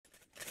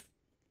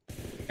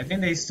I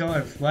think they stole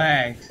our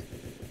flags.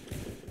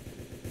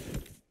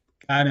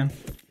 Got him.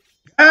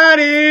 Got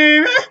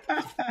him!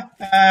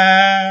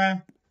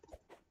 I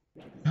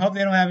hope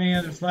they don't have any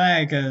other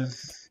flag,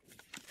 because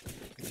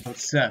that would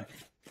suck.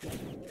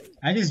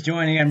 I just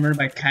joined and got murdered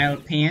by Kyle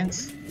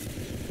Pants.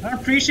 I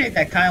don't appreciate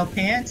that, Kyle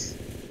Pants.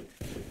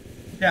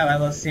 Good job, I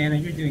love Santa.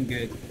 You're doing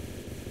good.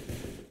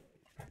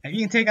 If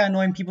you can take out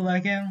annoying people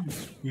like him,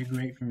 you're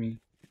great for me.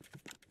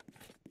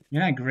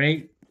 You're not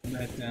great,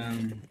 but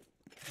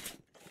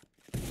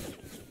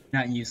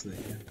not useless.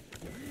 Yeah.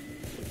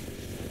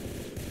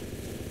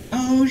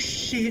 Oh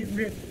shit,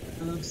 Rip.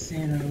 I love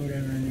Santa or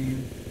whatever her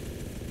name.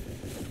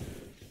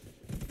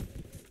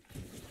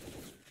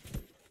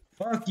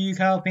 Fuck you,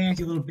 Kyle Pants,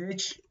 you little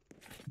bitch.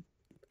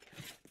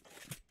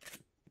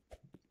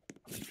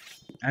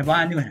 I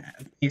bought a new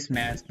face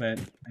mask, but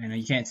I know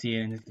you can't see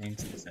it in this thing.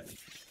 So.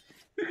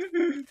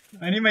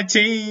 I need my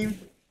team.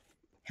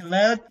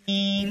 Hello,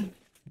 team.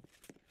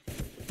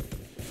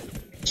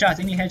 Headshots,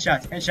 I need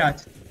headshots.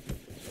 Headshots.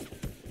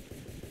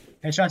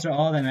 Headshots are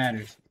all that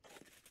matters.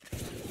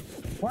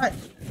 What?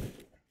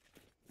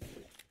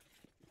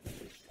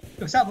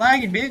 Yo, stop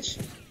lagging, bitch.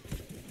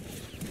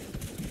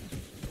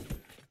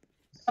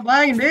 Stop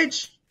lagging,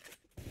 bitch.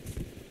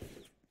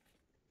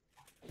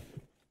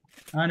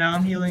 Oh no,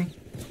 I'm healing.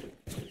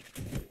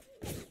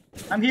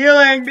 I'm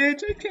healing,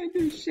 bitch. I can't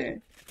do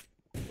shit.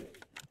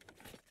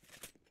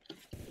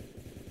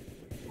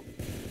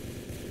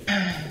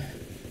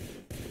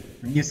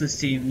 Useless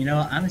team. You know,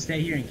 I'm gonna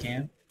stay here in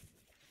camp.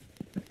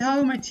 What the hell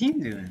is my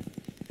team doing?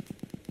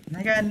 And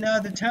I got no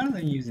other tunnel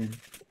they're using.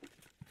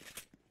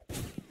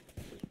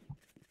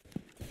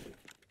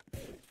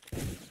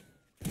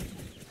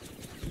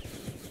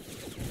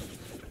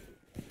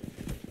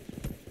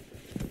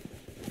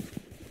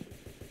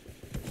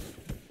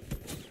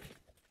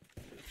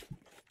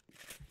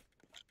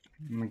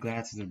 My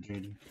glasses are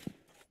dirty.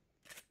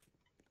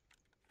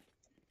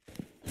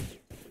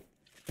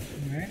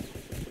 Alright.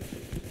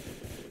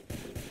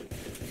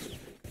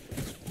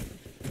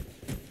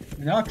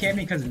 They're all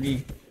camping because of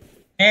me.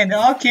 Man, they're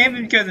all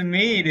camping because of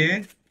me,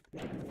 dude.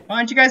 Why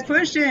aren't you guys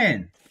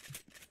pushing?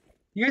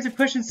 You guys are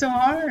pushing so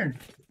hard.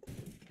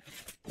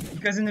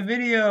 Because in the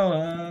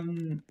video,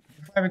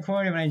 before I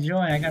recorded, when I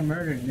joined, I got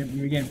murdered and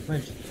we were getting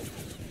pushed.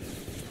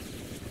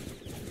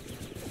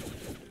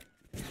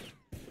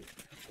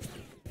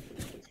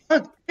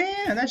 Oh,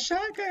 damn, that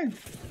shotgun.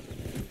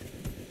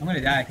 I'm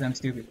gonna die because I'm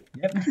stupid.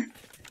 Yep.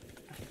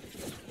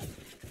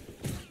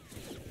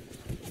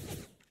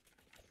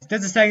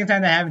 That's the second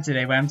time that happened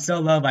today, but I'm so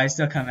low, but I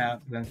still come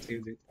out because I'm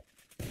stupid.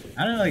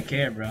 I don't really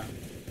care, bro.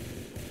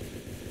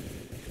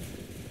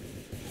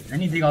 I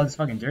need to dig all this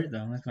fucking dirt,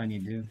 though. That's what I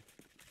need to do.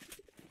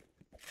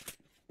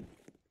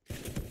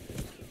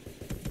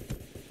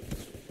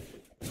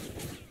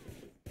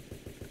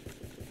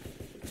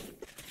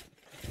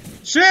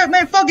 Shoot,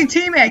 man, fucking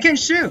teammate, I can't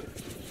shoot.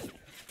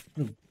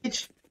 Little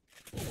bitch.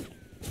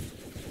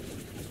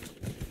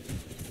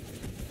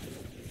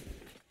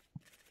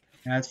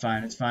 Yeah, that's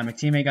fine, it's fine. My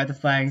teammate got the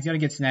flag. He's gonna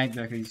get sniped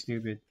though because he's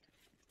stupid.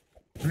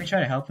 Let me try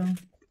to help him.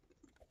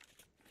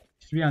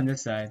 Should be on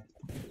this side.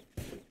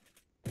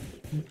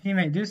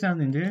 Teammate, do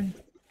something, dude.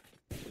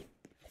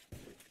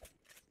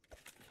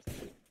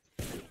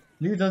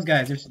 Leave those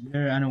guys,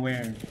 they're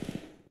unaware.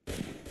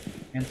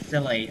 And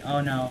silly. Oh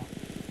no.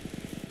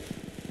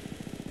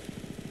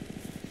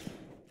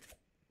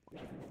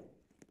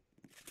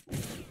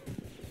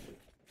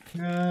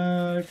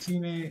 No,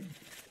 teammate.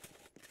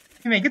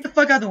 Teammate, get the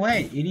fuck out of the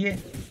way, idiot.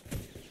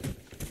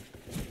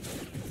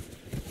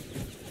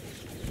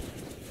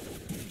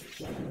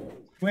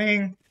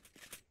 Swing.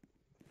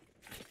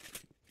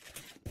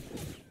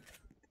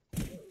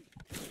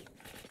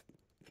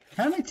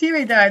 How did my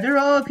teammate die? They're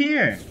all up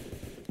here.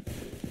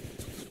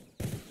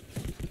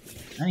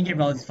 I didn't give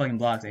all these fucking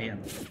blocks, I hate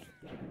them.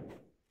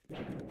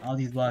 All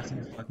these blocks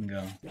need to fucking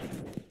go.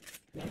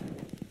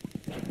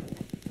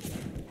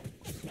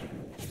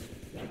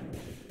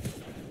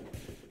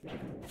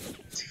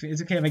 It's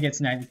okay if I get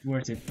sniped, it's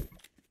worth it.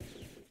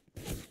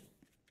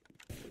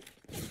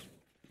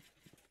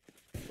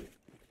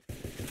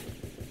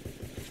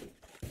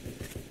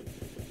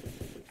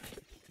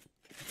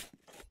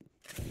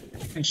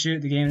 And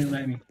shoot, the game didn't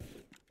let me.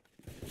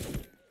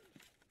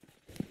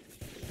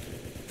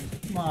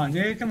 Come on,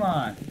 dude, come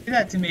on. Do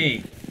that to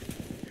me.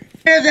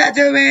 Give that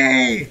to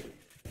me!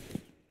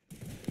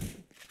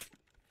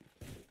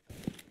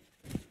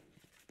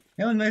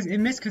 It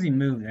missed because he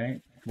moved,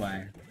 right? That's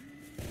why.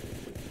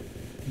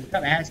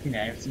 Stop asking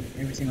that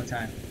every single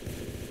time.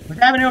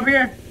 What's happening over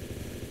here?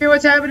 Hey,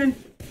 what's happening?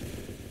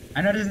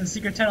 I know there's a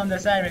secret tunnel on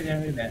that side right there.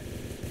 Look at that.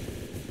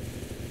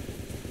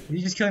 Did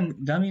you just killing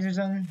dummies or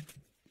something?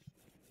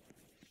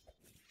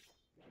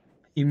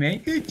 You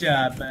made good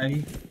job,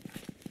 buddy.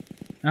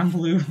 I'm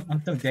blue.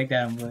 I'm so decked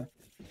out in blue.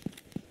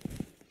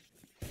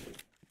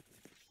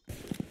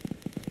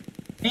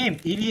 Aim,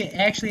 idiot.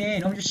 Actually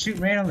aim. Don't just shoot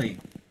randomly.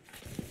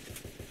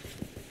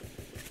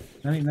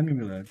 Let me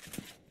reload.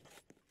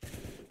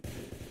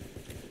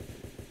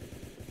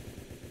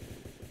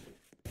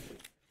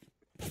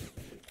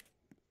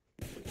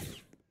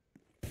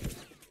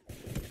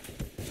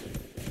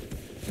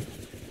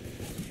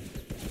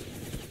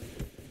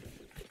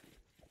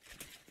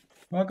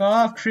 Fuck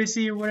off,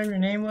 Chrissy, or whatever your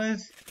name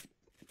was.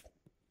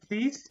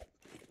 Please?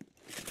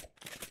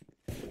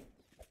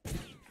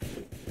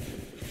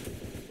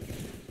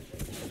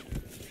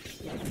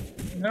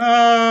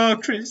 No,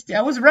 Christy,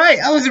 I was right!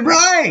 I was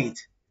right!